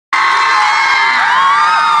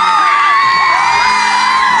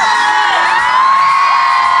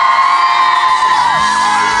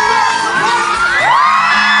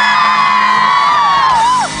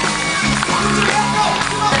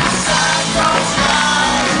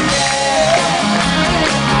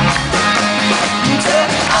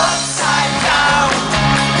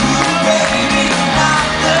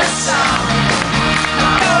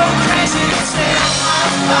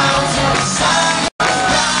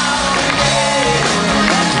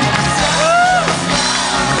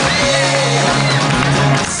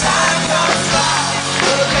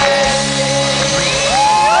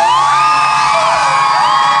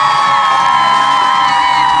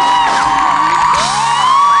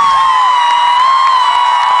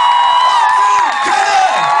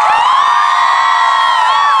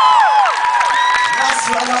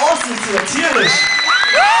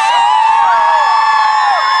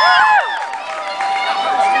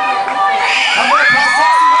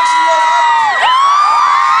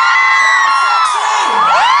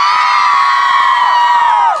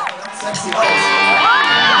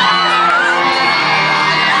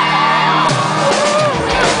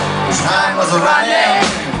was running.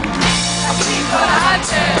 I keep on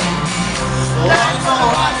hunting. That's for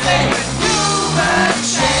one thing. Human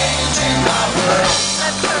change in my world.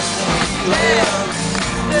 That personal feeling,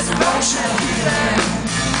 this emotion healing,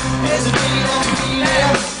 is a real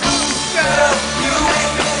feeling. Girl, you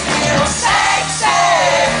make me feel sexy.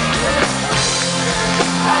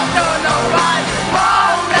 I don't know why you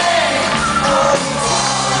want me. Oh,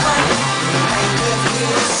 you make me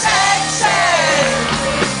feel sexy.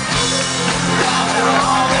 After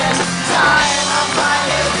all this time, I'm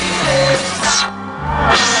finally feeling.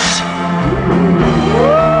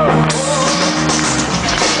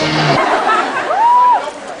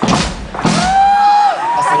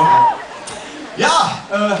 Ja,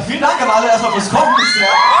 vielen Dank an alle erstmal fürs Kommen bisher.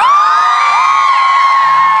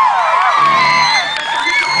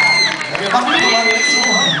 Wir machen mal jetzt so.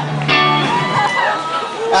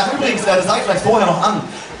 Ja, übrigens, das sage ich vielleicht vorher noch an.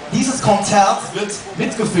 Dieses Konzert wird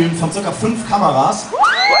mitgefilmt von ca. 5 Kameras. Das ist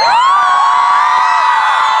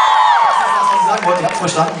das, was ich sagen wollte, ihr habt es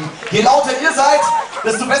verstanden. Je lauter ihr seid,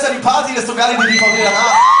 desto besser die Party, desto geiler die DVD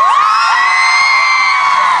danach.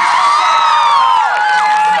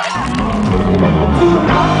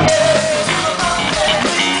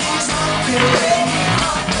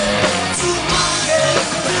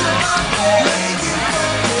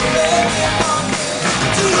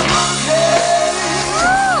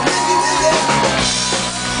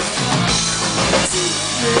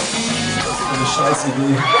 Scheiß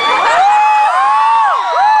Idee.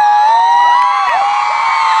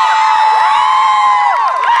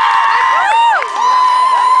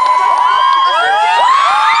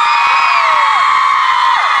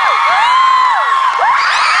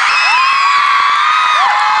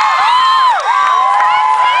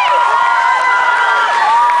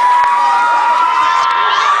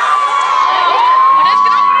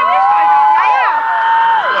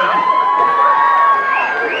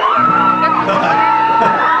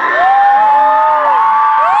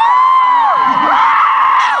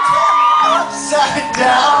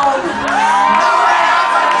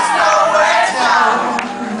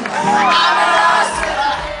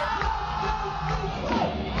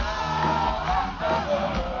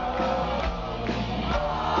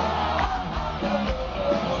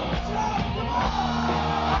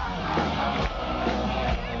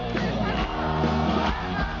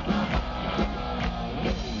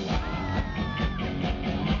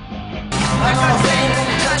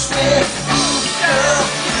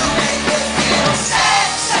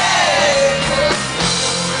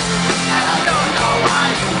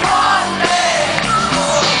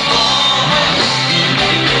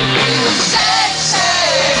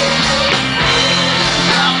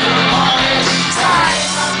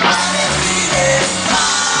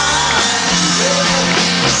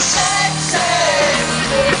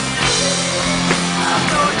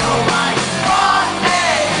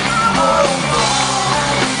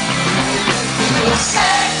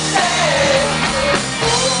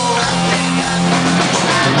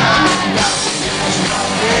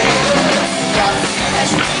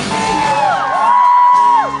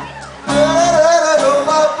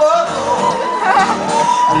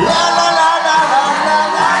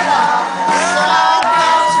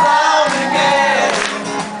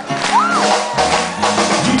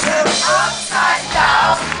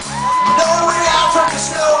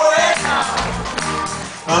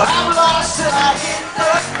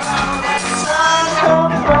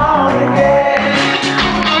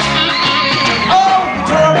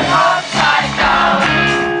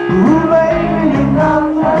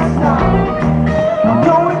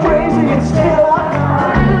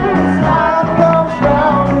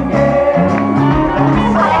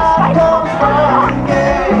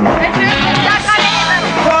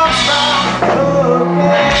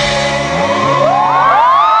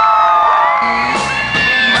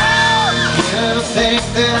 Think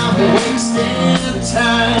that I'm wasting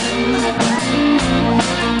time.